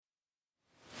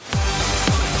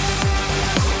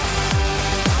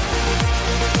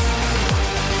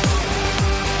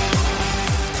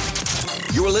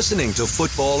listening to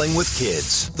Footballing with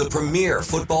Kids, the premier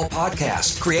football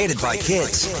podcast created by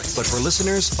kids, but for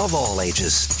listeners of all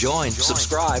ages. Join,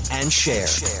 subscribe, and share.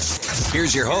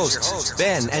 Here's your hosts,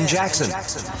 Ben and Jackson.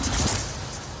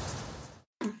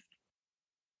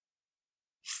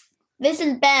 This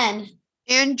is Ben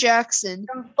and Jackson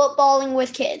from Footballing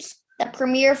with Kids, the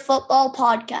premier football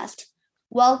podcast.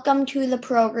 Welcome to the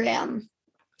program.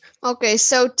 Okay,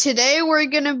 so today we're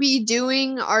going to be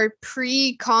doing our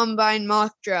pre-combine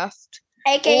mock draft,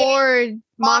 or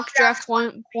mock draft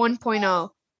 1.0.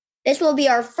 This will be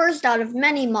our first out of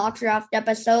many mock draft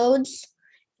episodes.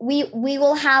 We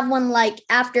will have one like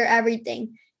after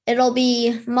everything. It'll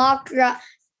be mock draft,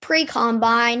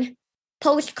 pre-combine,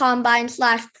 post-combine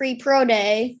 / pre-pro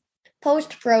day,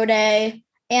 post-pro day,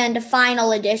 and a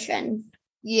final edition.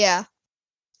 Yeah.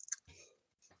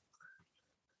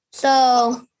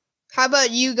 So, how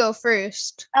about you go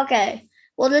first? Okay.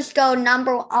 We'll just go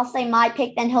I'll say my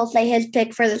pick, then he'll say his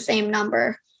pick for the same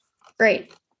number.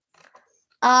 Great.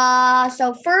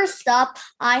 So first up,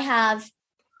 I have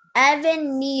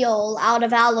Evan Neal out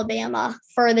of Alabama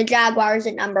for the Jaguars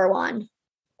at number 1.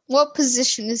 What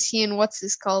position is he in? What's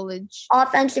his college?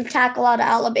 Offensive tackle out of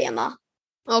Alabama.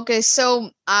 Okay, so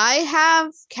I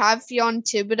have Kayvon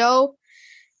Thibodeaux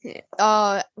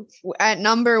at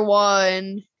number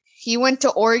 1. He went to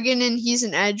Oregon, and he's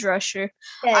an edge rusher.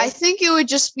 Okay. I think it would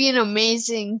just be an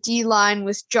amazing D-line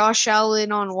with Josh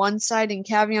Allen on one side and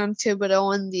Kayvon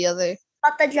Thibodeaux on the other.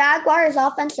 But the Jaguars'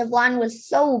 offensive line was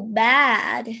so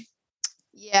bad.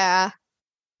 Yeah.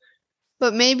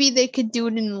 But maybe they could do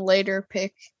it in a later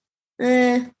pick.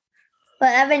 But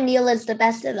Evan Neal is the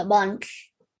best of the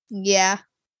bunch. Yeah.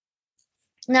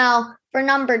 Now, for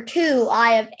number 2,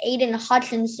 I have Aiden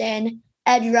Hutchinson,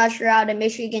 edge rusher out of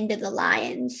Michigan, to the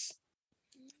Lions.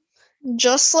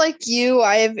 Just like you,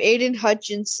 I have Aiden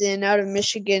Hutchinson out of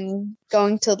Michigan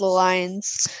going to the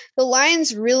Lions. The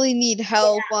Lions really need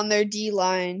help on their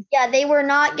D-line. Yeah, they were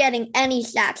not getting any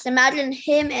sacks. Imagine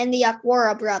him and the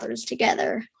Okwara brothers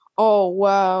together. Oh,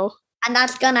 wow. And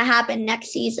that's going to happen next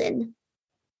season.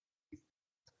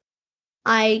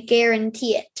 I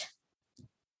guarantee it.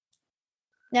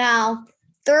 Now,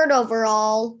 3rd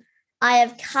overall, I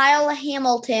have Kyle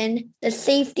Hamilton, the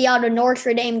safety out of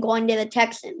Notre Dame, going to the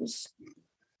Texans.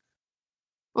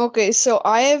 Okay, so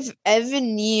I have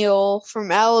Evan Neal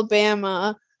from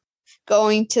Alabama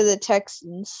going to the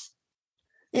Texans.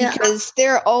 Yeah. Because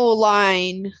their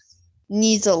O-line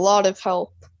needs a lot of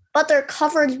help. But their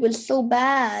coverage was so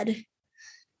bad.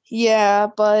 Yeah,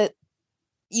 but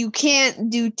you can't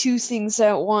do 2 things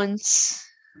at once.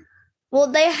 Well,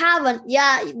 they haven't.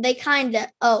 Yeah, they kind of.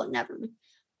 Oh, never mind.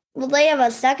 Well, they have a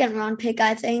 2nd round pick,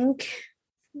 I think.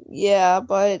 Yeah,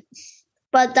 but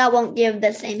that won't give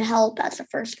the same help as a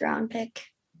 1st round pick.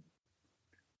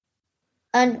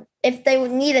 And if they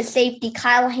would need a safety,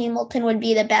 Kyle Hamilton would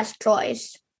be the best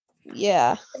choice.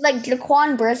 Yeah. Like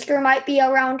Jaquan Brisker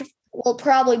will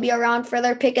probably be around for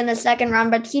their pick in the 2nd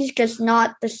round, but he's just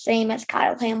not the same as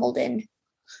Kyle Hamilton.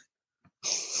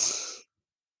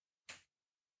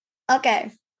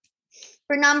 Okay.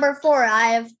 For number 4, I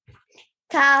have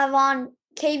Kayvon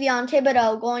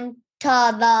Thibodeaux going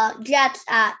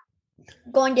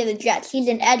to the Jets. He's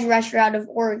an edge rusher out of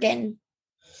Oregon.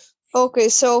 Okay,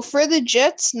 so for the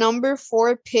Jets' number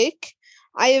 4 pick,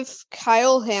 I have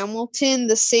Kyle Hamilton,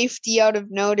 the safety out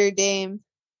of Notre Dame.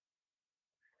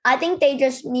 I think they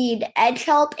just need edge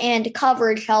help and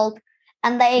coverage help,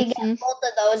 and they get both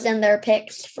of those in their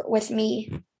picks with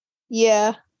me.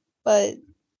 Yeah, but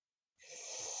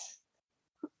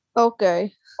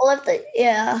okay. Well,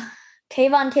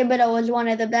 Kayvon Thibodeaux was one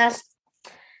of the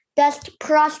best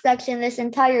prospects in this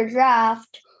entire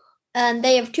draft, and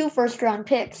they have 2 1st round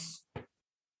picks.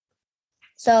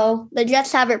 So the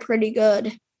Jets have it pretty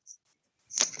good.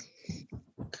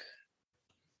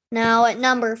 Now at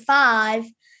number 5,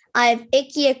 I have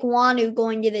Ike Ekwonu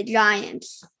going to the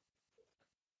Giants.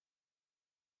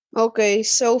 Okay,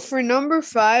 so for number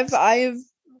 5, I have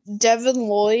Devin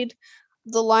Lloyd,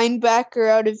 the linebacker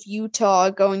out of Utah,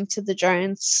 going to the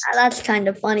Giants. That's kind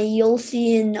of funny. You'll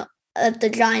see in the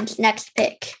Giants' next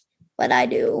pick what I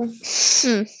do.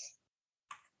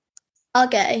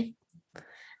 Okay.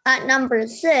 At number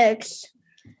 6,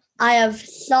 I have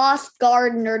Sauce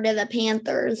Gardner to the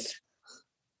Panthers.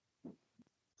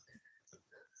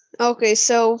 Okay,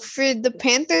 so for the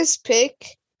Panthers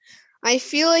pick, I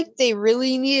feel like they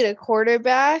really need a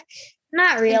quarterback.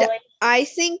 Not really. And I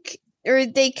think, or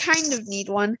they kind of need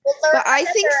one. But I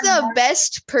think the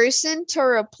best person to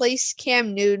replace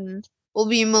Cam Newton will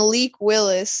be Malik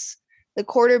Willis, the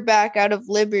quarterback out of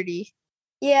Liberty.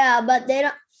 Yeah, but they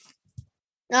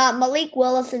Malik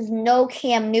Willis is no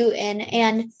Cam Newton,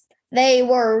 and they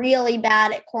were really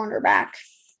bad at cornerback.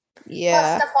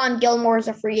 Yeah. Plus, Stephon Gilmore is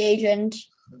a free agent.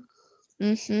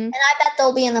 Mm-hmm. And I bet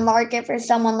they'll be in the market for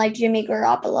someone like Jimmy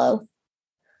Garoppolo.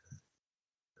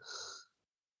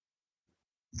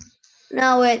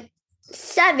 Now at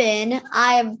 7,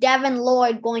 I have Devin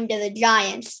Lloyd going to the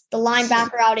Giants, the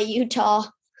linebacker out of Utah.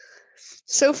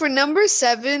 So for number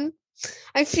 7,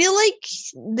 I feel like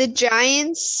the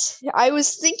Giants, I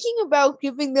was thinking about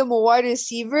giving them a wide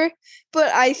receiver,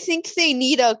 but I think they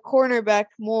need a cornerback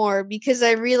more because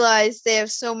I realized they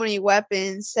have so many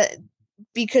weapons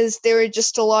because there were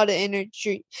just a lot of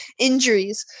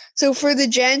injuries. So for the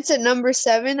Giants at number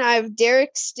 7, I have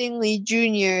Derek Stingley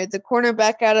Jr., the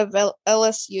cornerback out of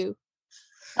LSU.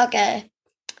 Okay.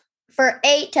 For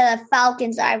 8 to the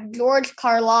Falcons, I have George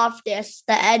Karlaftis,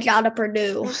 the edge out of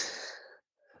Purdue.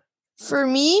 For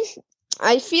me,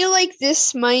 I feel like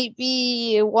this might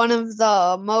be one of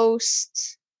the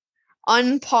most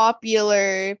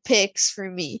unpopular picks for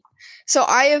me. So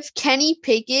I have Kenny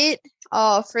Pickett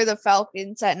for the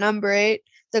Falcons at number 8,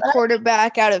 the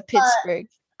quarterback out of Pittsburgh.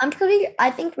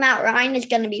 I think Matt Ryan is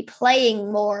going to be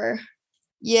playing more.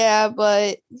 Yeah,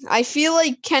 but I feel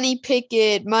like Kenny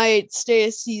Pickett might stay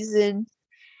a season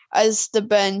as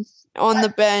on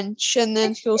the bench, and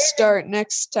then he'll start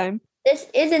next time. This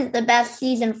isn't the best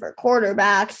season for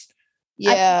quarterbacks.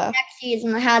 Yeah. I think next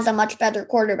season has a much better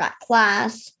quarterback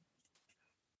class.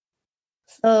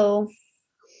 So,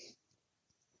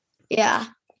 yeah.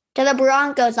 To the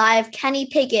Broncos, I have Kenny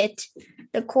Pickett,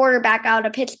 the quarterback out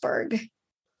of Pittsburgh.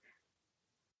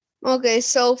 Okay,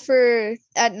 so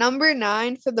at number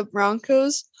 9 for the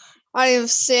Broncos, I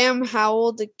have Sam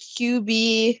Howell, the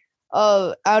QB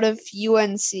out of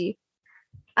UNC.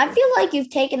 I feel like you've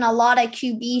taken a lot of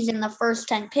QBs in the first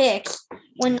 10 picks.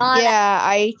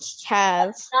 I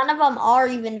have. None of them are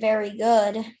even very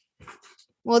good.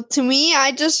 Well, to me,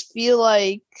 I just feel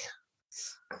like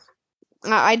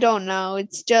I don't know.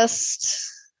 It's just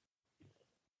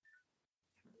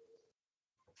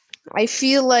I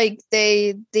feel like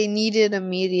they need it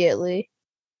immediately.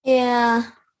 Yeah.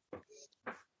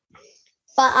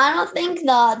 But I don't think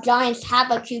the Giants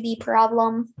have a QB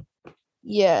problem.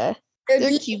 Yeah. Their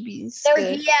QBs.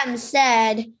 Their GM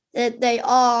said that they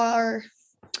are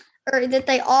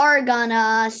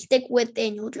gonna stick with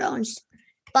Daniel Jones.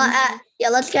 But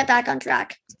let's get back on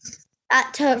track.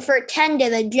 For 10 to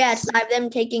the Jets, I have them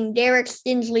taking Derek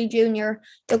Stingley Jr.,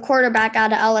 the quarterback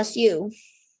out of LSU.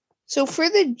 So for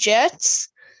the Jets,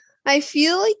 I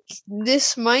feel like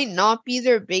this might not be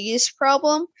their biggest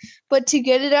problem, but to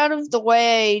get it out of the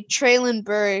way, Treylon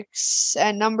Burks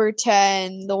at number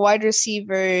 10, the wide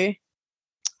receiver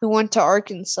who went to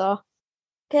Arkansas.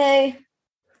 Okay.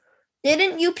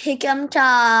 Didn't you pick him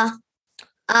to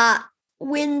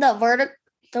win the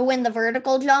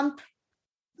vertical jump?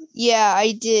 Yeah,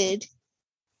 I did.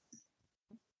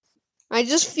 I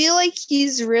just feel like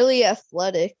he's really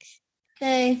athletic.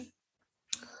 Okay.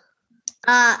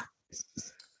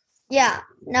 Yeah.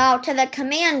 Now to the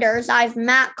Commanders, I have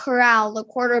Matt Corral, the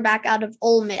quarterback out of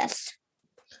Ole Miss.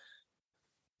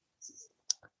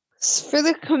 For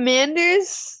the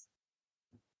Commanders,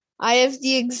 I have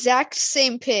the exact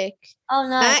same pick. Oh,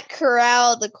 no. Matt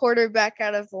Corral, the quarterback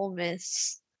out of Ole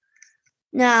Miss.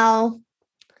 Now,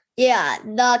 yeah,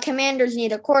 the Commanders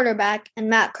need a quarterback, and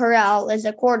Matt Corral is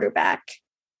a quarterback.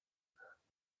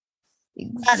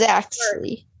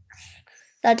 Exactly.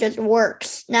 That just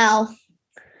works. Now,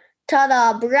 to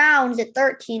the Browns at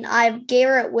 13, I have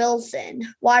Garrett Wilson,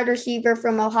 wide receiver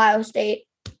from Ohio State.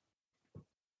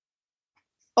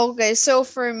 Okay, so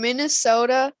for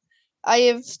Minnesota, I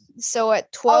have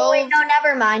at 12. Oh, wait, no,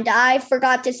 never mind. I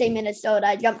forgot to say Minnesota.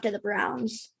 I jumped to the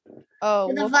Browns. Oh,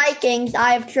 to the Vikings,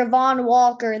 I have Travon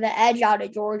Walker, the edge out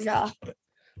of Georgia.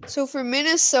 So for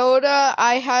Minnesota,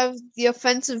 I have the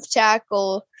offensive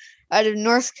tackle out of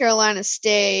North Carolina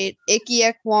State,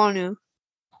 Ike Ekwonu.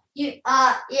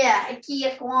 Ike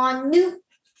Ekwonu.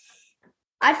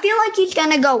 I feel like he's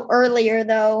gonna go earlier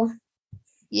though.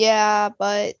 Yeah,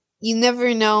 but you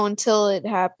never know until it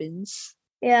happens.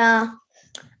 Yeah.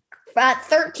 At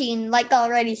 13, like I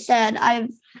already said, I have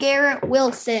Garrett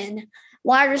Wilson,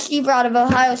 wide receiver out of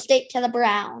Ohio State to the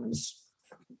Browns.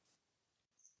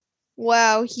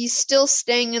 Wow, he's still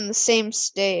staying in the same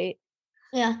state.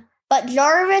 Yeah. But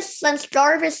since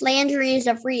Jarvis Landry is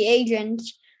a free agent,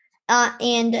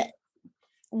 and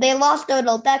they lost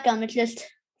Odell Beckham, it's just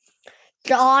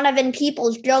Donovan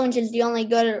Peoples-Jones is the only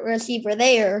good receiver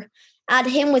there. Add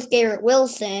him with Garrett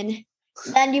Wilson,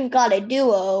 then you've got a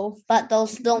duo, but they'll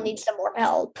still need some more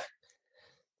help.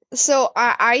 So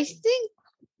I think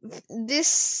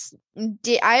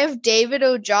I have David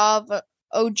Ojabo,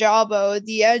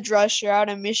 the edge rusher out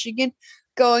of Michigan,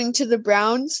 going to the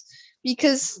Browns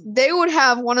because they would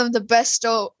have one of the best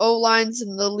O-lines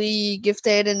in the league if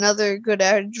they had another good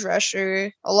edge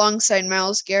rusher alongside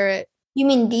Myles Garrett. You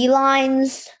mean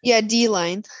D-lines? Yeah,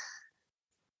 D-line.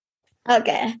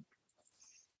 Okay.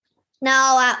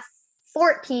 Now at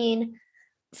 14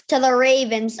 to the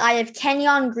Ravens, I have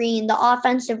Kenyon Green, the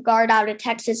offensive guard out of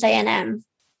Texas A&M.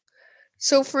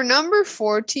 So for number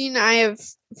 14,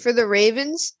 for the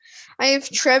Ravens, I have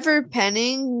Trevor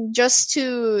Penning just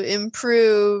to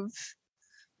improve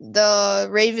the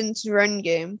Ravens run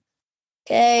game.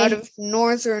 Okay. Out of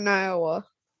Northern Iowa.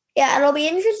 Yeah, it'll be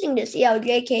interesting to see how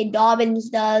J.K. Dobbins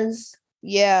does.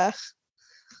 Yeah.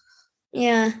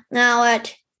 Yeah. Now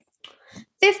at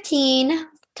 15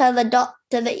 to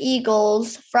the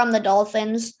Eagles from the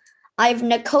Dolphins, I have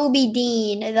Nakobe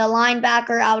Dean, the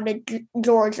linebacker out of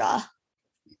Georgia.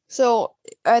 So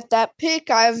at that pick,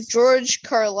 I have George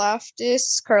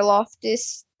Karlaftis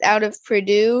out of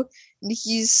Purdue, and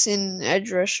he's an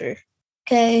edge rusher.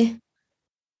 Okay.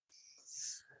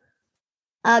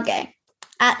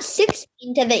 At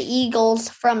 16 to the Eagles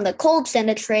from the Colts in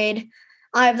a trade,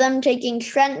 I have them taking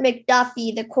Trent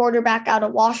McDuffie, the quarterback out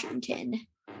of Washington.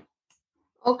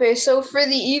 Okay, so for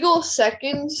the Eagles'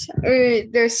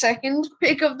 their second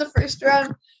pick of the first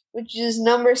round, which is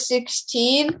number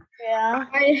 16, yeah,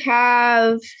 I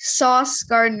have Sauce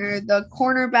Gardner, the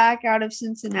cornerback out of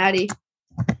Cincinnati.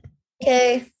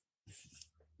 Okay.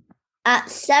 At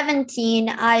 17,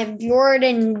 I have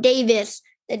Jordan Davis,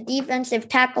 the defensive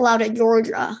tackle out of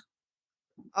Georgia.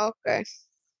 Okay.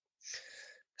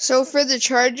 So for the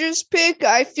Chargers pick,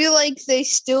 I feel like they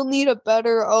still need a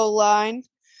better O-line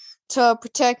to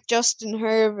protect Justin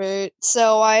Herbert.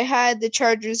 So I had the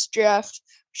Chargers draft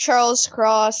Charles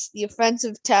Cross, the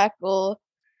offensive tackle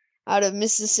out of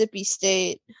Mississippi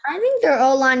State. I think their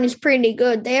O-line is pretty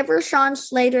good. They have Rashawn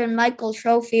Slater and Michael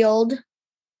Schofield.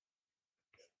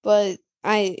 But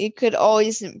it could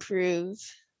always improve.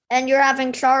 And you're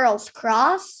having Charles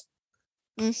Cross?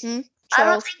 Mm-hmm.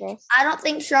 I don't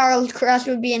think Charles Cross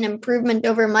would be an improvement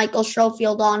over Michael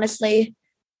Schofield, honestly.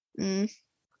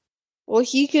 Well,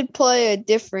 he could play a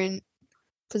different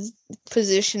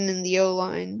position in the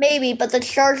O-line. Maybe, but the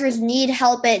Chargers need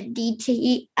help at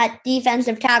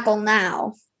defensive tackle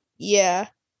now. Yeah.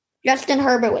 Justin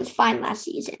Herbert was fine last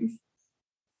season.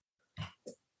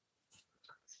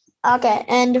 Okay,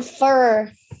 and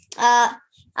for at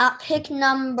pick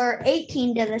number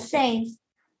 18 to the Saints,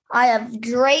 I have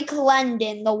Drake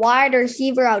London, the wide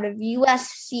receiver out of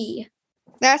USC.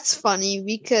 That's funny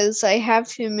because I have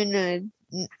him in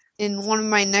one of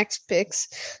my next picks.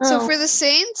 Oh. So for the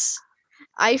Saints,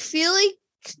 I feel like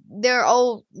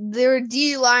their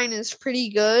D line is pretty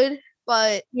good,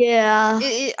 but yeah,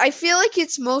 I feel like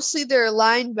it's mostly their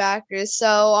linebackers.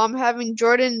 So I'm having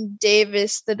Jordan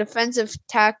Davis, the defensive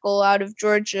tackle out of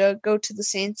Georgia, go to the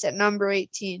Saints at number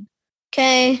 18.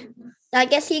 Okay. I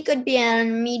guess he could be an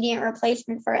immediate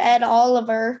replacement for Ed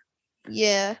Oliver.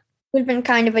 Yeah. Who's been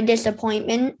kind of a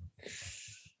disappointment.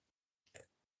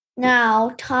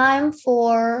 Now, time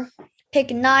for pick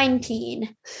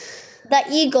 19. The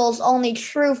Eagles' only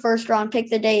true first-round pick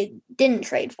that they didn't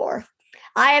trade for.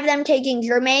 I have them taking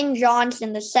Jermaine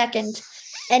Johnson II,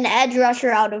 an edge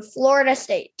rusher out of Florida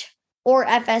State or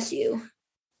FSU.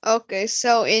 Okay,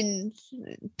 so in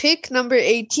pick number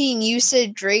 18, you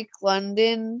said Drake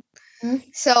London. Mm-hmm.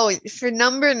 So for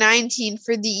number 19,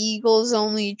 for the Eagles'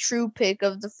 only true pick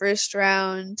of the first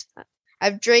round, I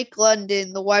have Drake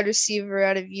London, the wide receiver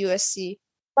out of USC.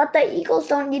 But the Eagles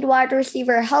don't need wide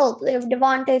receiver help. They have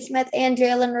Devontae Smith and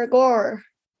Jalen Reagor.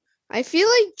 I feel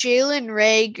like Jalen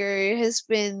Reagor has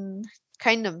been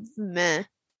kind of meh.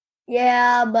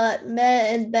 Yeah, but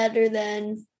meh is better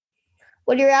than...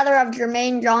 Would you rather have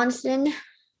Jermaine Johnson,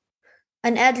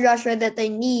 an edge rusher that they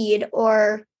need,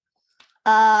 or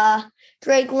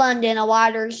Drake London, a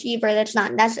wide receiver that's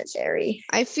not necessary?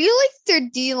 I feel like their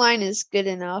D-line is good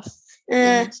enough.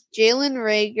 And Jalen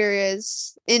Reagor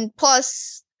is... And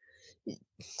plus,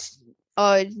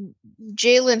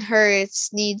 Jalen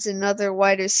Hurts needs another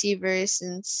wide receiver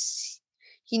since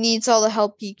he needs all the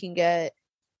help he can get.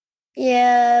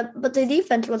 Yeah, but the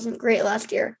defense wasn't great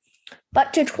last year.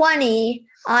 But to 20,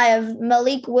 I have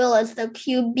Malik Willis, the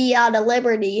QB out of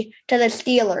Liberty, to the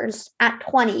Steelers at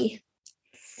 20.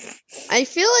 I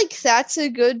feel like that's a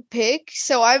good pick,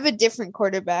 so I have a different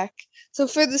quarterback. So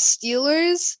for the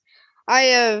Steelers, I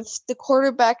have the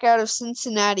quarterback out of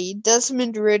Cincinnati,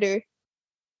 Desmond Ridder.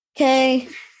 Okay.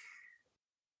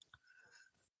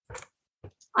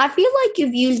 I feel like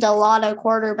you've used a lot of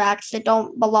quarterbacks that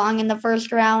don't belong in the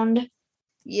first round.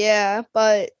 Yeah,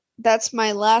 but that's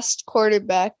my last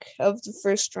quarterback of the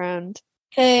first round.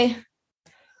 Okay.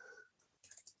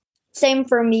 Same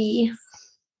for me,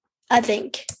 I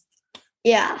think.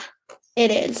 Yeah,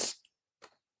 it is.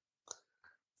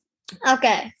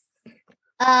 Okay.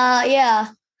 Yeah.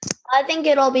 I think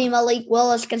it'll be Malik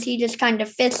Willis because he just kind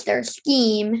of fits their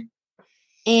scheme.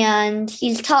 And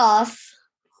he's tough.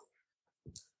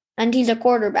 And he's a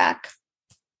quarterback.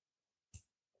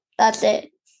 That's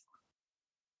it.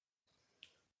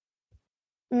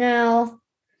 Now,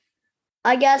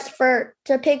 I guess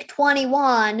to pick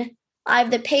 21, I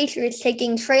have the Patriots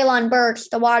taking Treylon Burks,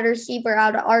 the wide receiver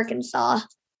out of Arkansas.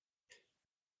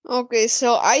 Okay,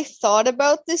 so I thought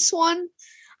about this one.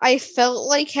 I felt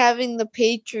like having the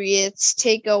Patriots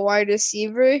take a wide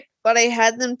receiver, but I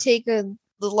had them take the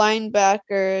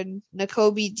linebacker,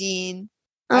 Nakobe Dean,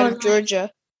 out of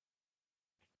Georgia.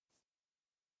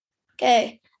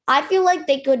 Okay. I feel like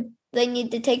they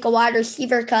need to take a wide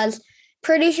receiver because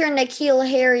pretty sure N'Keal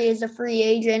Harry is a free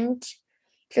agent.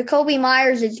 Jacoby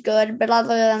Myers is good, but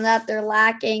other than that, they're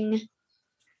lacking.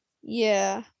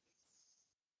 Yeah.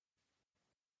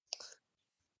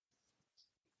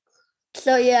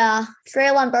 So, yeah,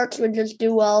 Treylon Burks would just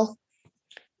do well.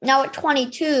 Now at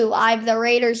 22, I have the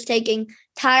Raiders taking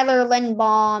Tyler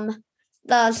Linderbaum,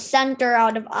 the center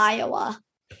out of Iowa.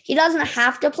 He doesn't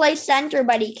have to play center,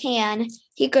 but he can.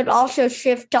 He could also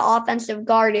shift to offensive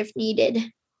guard if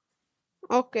needed.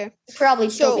 Okay. Probably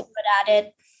still be good at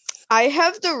it. I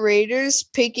have the Raiders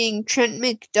picking Trent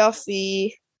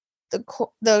McDuffie, the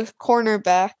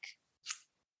cornerback.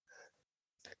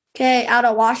 Okay, out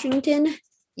of Washington?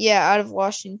 Yeah, out of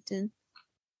Washington.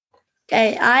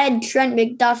 Okay, I had Trent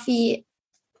McDuffie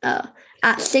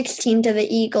at 16 to the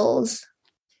Eagles.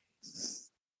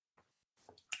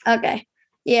 Okay,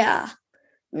 yeah.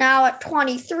 Now at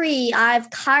 23, I have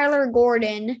Kyler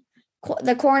Gordon,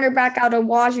 the cornerback out of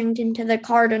Washington, to the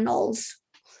Cardinals.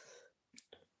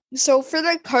 So for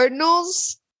the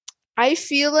Cardinals, I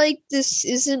feel like this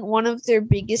isn't one of their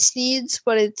biggest needs,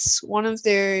 but it's one of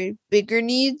their bigger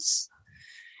needs.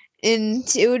 And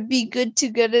it would be good to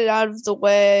get it out of the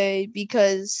way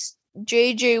because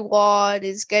J.J. Watt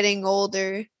is getting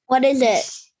older. What is it?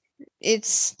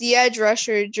 It's the edge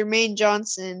rusher, Jermaine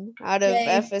Johnson, out of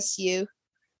FSU.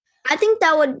 I think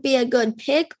that would be a good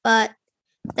pick, but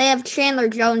they have Chandler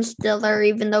Jones still there,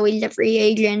 even though he's a free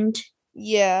agent.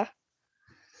 Yeah.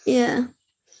 Yeah.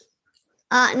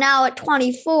 Now at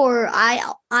 24, I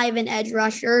have an edge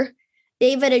rusher,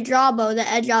 David Ojabo, the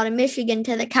edge out of Michigan,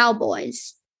 to the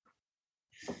Cowboys.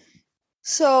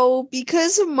 So,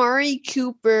 because Amari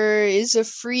Cooper is a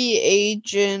free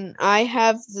agent, I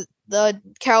have the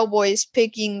Cowboys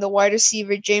picking the wide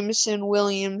receiver Jameson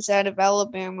Williams out of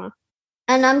Alabama.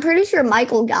 And I'm pretty sure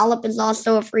Michael Gallup is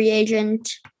also a free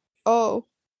agent. Oh.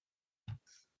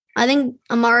 I think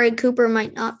Amari Cooper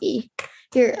might not be.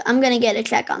 Here, I'm going to get a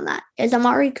check on that. Is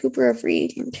Amari Cooper a free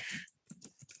agent?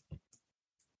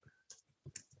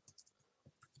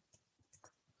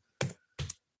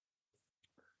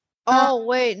 Oh,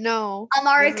 wait, no.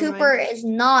 Amari Cooper is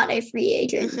not a free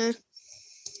agent.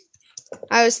 Mm-hmm.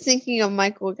 I was thinking of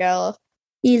Michael Gallup.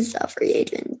 He's a free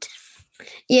agent.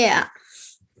 Yeah.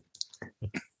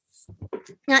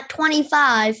 At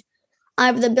 25, I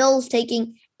have the Bills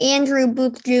taking Andrew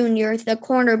Booth Jr., the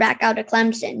cornerback out of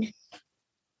Clemson.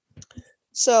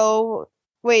 So,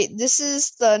 wait, this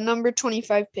is the number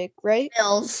 25 pick, right?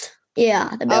 Bills.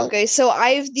 Yeah, the Bills. Okay, so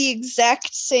I have the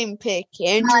exact same pick.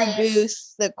 Andrew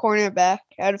Booth, the cornerback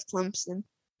out of Clemson.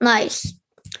 Nice.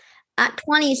 At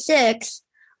 26,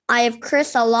 I have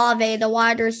Chris Olave, the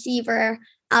wide receiver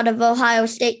out of Ohio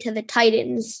State, to the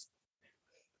Titans.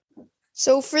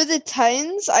 So for the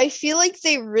Titans, I feel like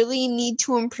they really need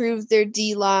to improve their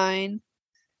D-line.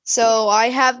 So I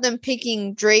have them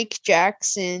picking Drake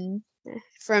Jackson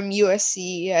from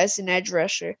USC as an edge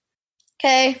rusher.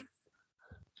 Okay.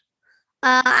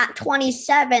 At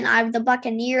 27, I have the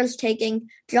Buccaneers taking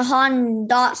Jahan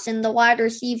Dotson, the wide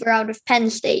receiver out of Penn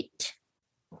State.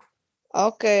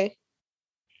 Okay.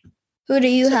 Who do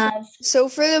you have? So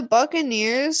for the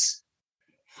Buccaneers,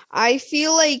 I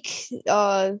feel like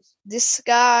this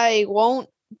guy won't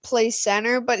play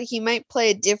center, but he might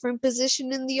play a different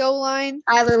position in the O-line.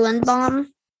 Tyler Linderbaum?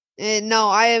 No,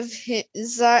 I have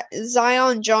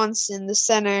Zion Johnson, the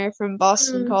center from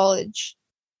Boston College.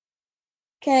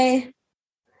 Okay.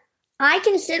 I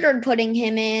considered putting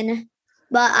him in,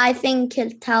 but I think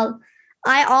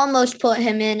I almost put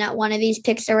him in at one of these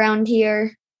picks around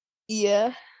here.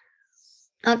 Yeah.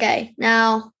 Okay,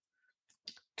 now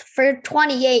for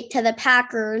 28 to the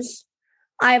Packers,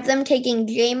 I have them taking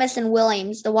Jamison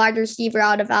Williams, the wide receiver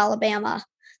out of Alabama.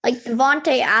 Like,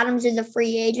 Devontae Adams is a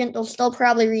free agent. They'll still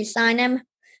probably re-sign him.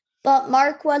 But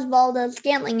Marquez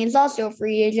Valdes-Scantling is also a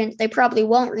free agent. They probably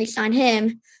won't re-sign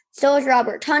him. So is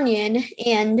Robert Tonyan,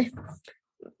 and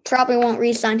probably won't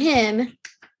re-sign him.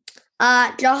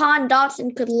 Jahan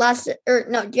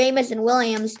Dotson Jamison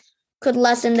Williams could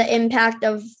lessen the impact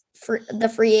of the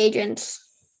free agents.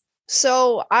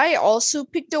 So I also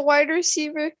picked a wide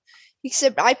receiver,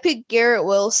 except I picked Garrett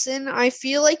Wilson. I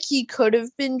feel like he could have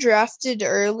been drafted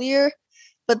earlier,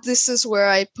 but this is where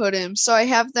I put him. So I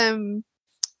have them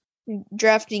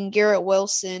drafting Garrett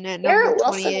Wilson at number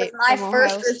 28 from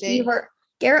Ohio State.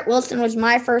 Garrett Wilson was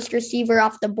my first receiver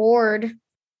off the board.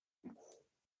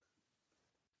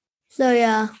 So,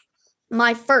 yeah,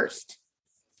 my first.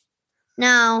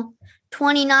 Now,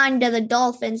 29 to the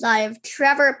Dolphins, I have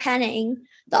Trevor Penning,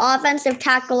 the offensive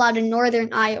tackle out of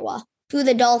Northern Iowa, to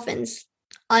the Dolphins,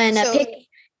 and a pick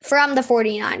from the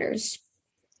 49ers.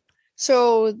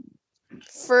 So,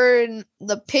 for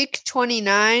the pick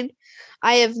 29,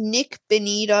 I have Nick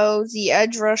Bonitto, the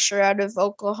edge rusher out of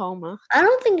Oklahoma. I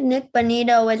don't think Nick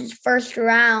Bonitto is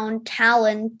first-round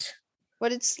talent.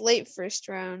 But it's late first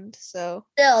round, so.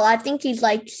 Still, I think he's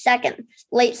like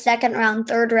late second round,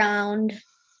 third round.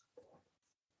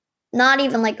 Not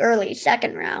even like early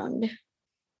second round.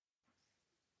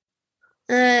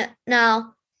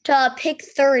 Now, to pick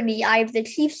 30, I have the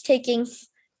Chiefs taking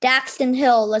Daxton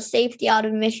Hill, the safety out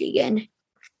of Michigan.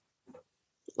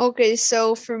 Okay,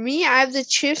 so for me, I have the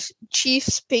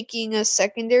Chiefs picking a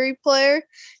secondary player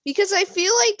because I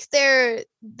feel like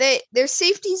their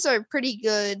safeties are pretty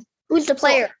good. Who's the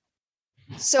player?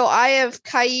 So I have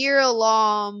Kaiir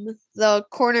Elam, the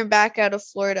cornerback out of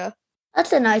Florida.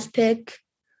 That's a nice pick.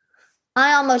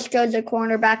 I almost chose a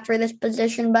cornerback for this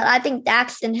position, but I think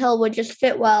Daxton Hill would just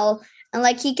fit well. And,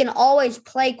 like, he can always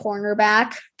play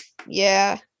cornerback.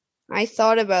 Yeah, I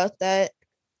thought about that.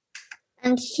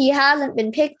 And he hasn't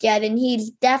been picked yet, and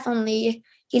he's definitely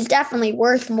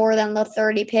worth more than the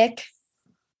 30 pick.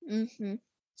 Mm-hmm.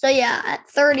 So, yeah, at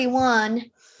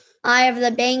 31, I have the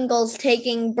Bengals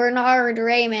taking Bernhard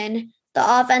Raimann,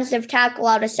 the offensive tackle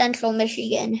out of Central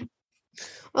Michigan.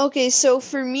 Okay, so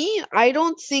for me, I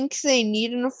don't think they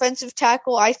need an offensive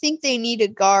tackle. I think they need a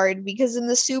guard because in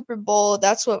the Super Bowl,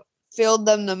 that's what failed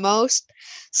them the most.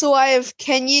 So I have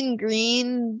Kenyon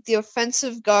Green, the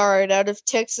offensive guard out of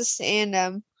Texas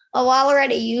A&M. Oh, I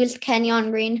already used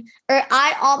Kenyon Green.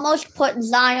 I almost put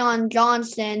Zion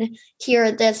Johnson here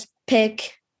at this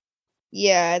pick.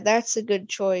 Yeah, that's a good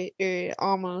choice,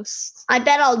 almost. I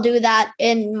bet I'll do that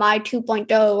in my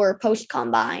 2.0 or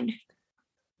post-combine.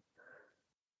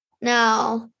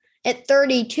 Now, at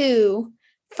 32,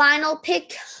 final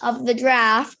pick of the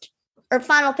draft, or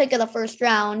final pick of the first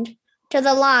round, to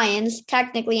the Lions,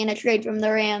 technically in a trade from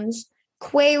the Rams,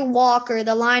 Quay Walker,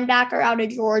 the linebacker out of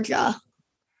Georgia.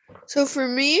 So for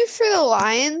me, for the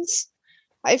Lions,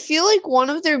 I feel like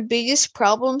one of their biggest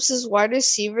problems is wide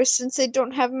receivers since they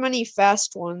don't have many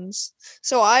fast ones.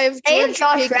 So I have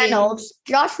Josh Reynolds.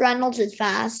 Josh Reynolds is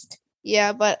fast.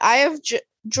 Yeah, but I have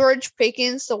George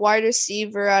Pickens, the wide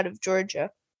receiver out of Georgia.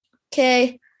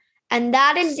 Okay, and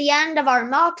that is the end of our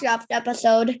mock draft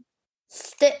episode.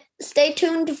 Stay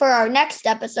tuned for our next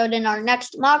episode in our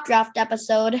next mock draft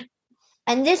episode.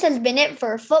 And this has been it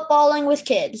for Footballing with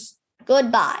Kids.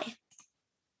 Goodbye.